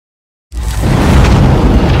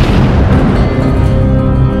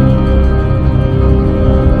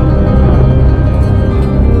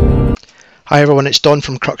Hi everyone, it's Don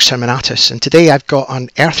from Crux Terminatus, and today I've got an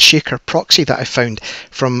Earthshaker proxy that I found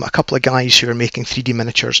from a couple of guys who are making 3D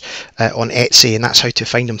miniatures on Etsy, and that's how to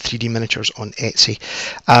find them, 3D miniatures on Etsy.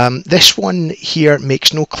 This one here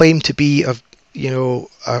makes no claim to be a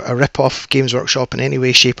rip-off Games Workshop in any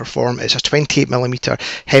way, shape or form. It's a 28mm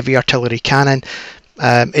heavy artillery cannon.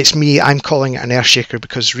 I'm calling it an Earthshaker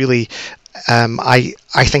because really I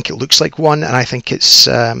think it looks like one, and I think it's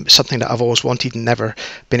something that I've always wanted and never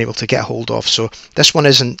been able to get hold of. So this one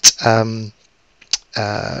isn't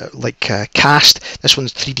cast. This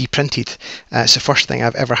one's 3D printed. It's the first thing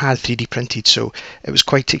I've ever had 3D printed, so it was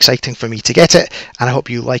quite exciting for me to get it, and I hope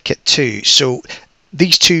you like it too. So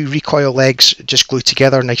these two recoil legs just glue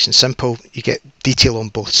together, nice and simple. You get detail on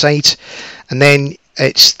both sides, and then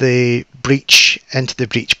it's the breech into the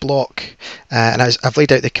breech block, and I've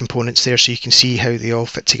laid out the components there so you can see how they all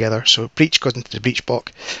fit together. So breech goes into the breech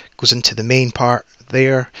block, goes into the main part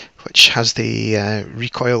there, which has the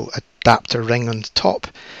recoil adapter ring on the top.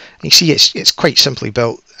 And you see it's quite simply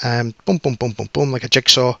built. Boom, boom, boom, boom, boom, like a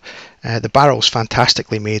jigsaw. The barrel's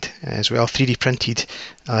fantastically made as well, 3D printed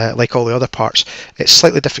like all the other parts. It's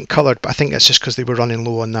slightly different coloured, but I think that's just because they were running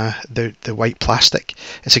low on the white plastic.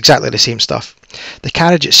 It's exactly the same stuff. The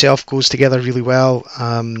carriage itself goes together really well.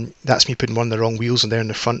 That's me putting one of the wrong wheels in there in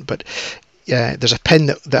the front, but there's a pin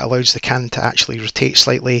that allows the cannon to actually rotate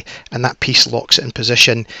slightly, and that piece locks it in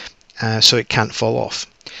position so it can't fall off.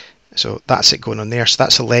 So that's it going on there. So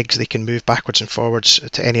that's the legs. They can move backwards and forwards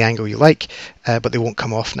to any angle you like, but they won't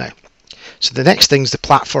come off now. So the next thing is the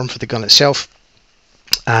platform for the gun itself,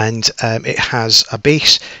 and it has a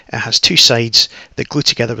base. It has two sides that glue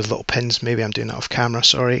together with little pins. Maybe I'm doing that off camera,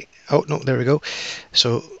 sorry. Oh no, there we go.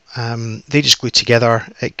 So they just glue together.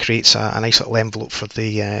 It creates a nice little envelope for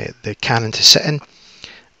the cannon to sit in.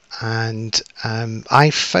 And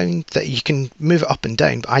I found that you can move it up and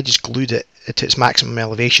down, but I just glued it to its maximum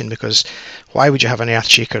elevation, because why would you have an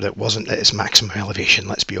Earthshaker that wasn't at its maximum elevation,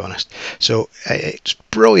 let's be honest. So it's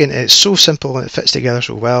brilliant, it's so simple and it fits together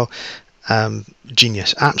so well.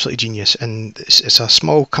 Genius, absolutely genius. And it's a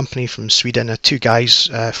small company from Sweden, two guys,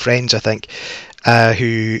 friends I think,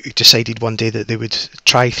 who decided one day that they would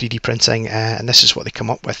try 3D printing, and this is what they come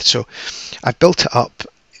up with. So I've built it up.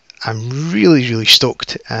 I'm really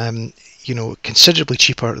stoked. Considerably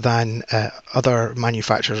cheaper than other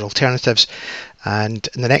manufacturers' alternatives, and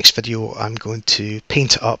in the next video I'm going to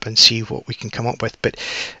paint it up and see what we can come up with. But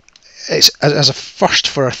it's as a first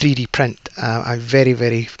for a 3D print. I'm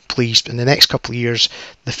very pleased. In the next couple of years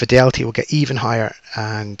the fidelity will get even higher,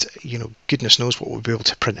 and goodness knows what we'll be able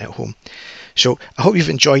to print at home. So I hope you've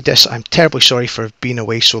enjoyed this. I'm terribly sorry for being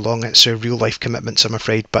away so long. It's a real life commitments, I'm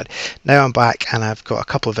afraid, but now I'm back and I've got a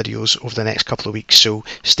couple of videos over the next couple of weeks, so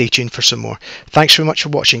stay tuned for some more. Thanks very much for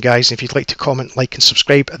watching, guys. If you'd like to comment, like and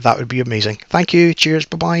subscribe, that would be amazing. Thank you, cheers,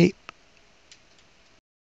 bye bye.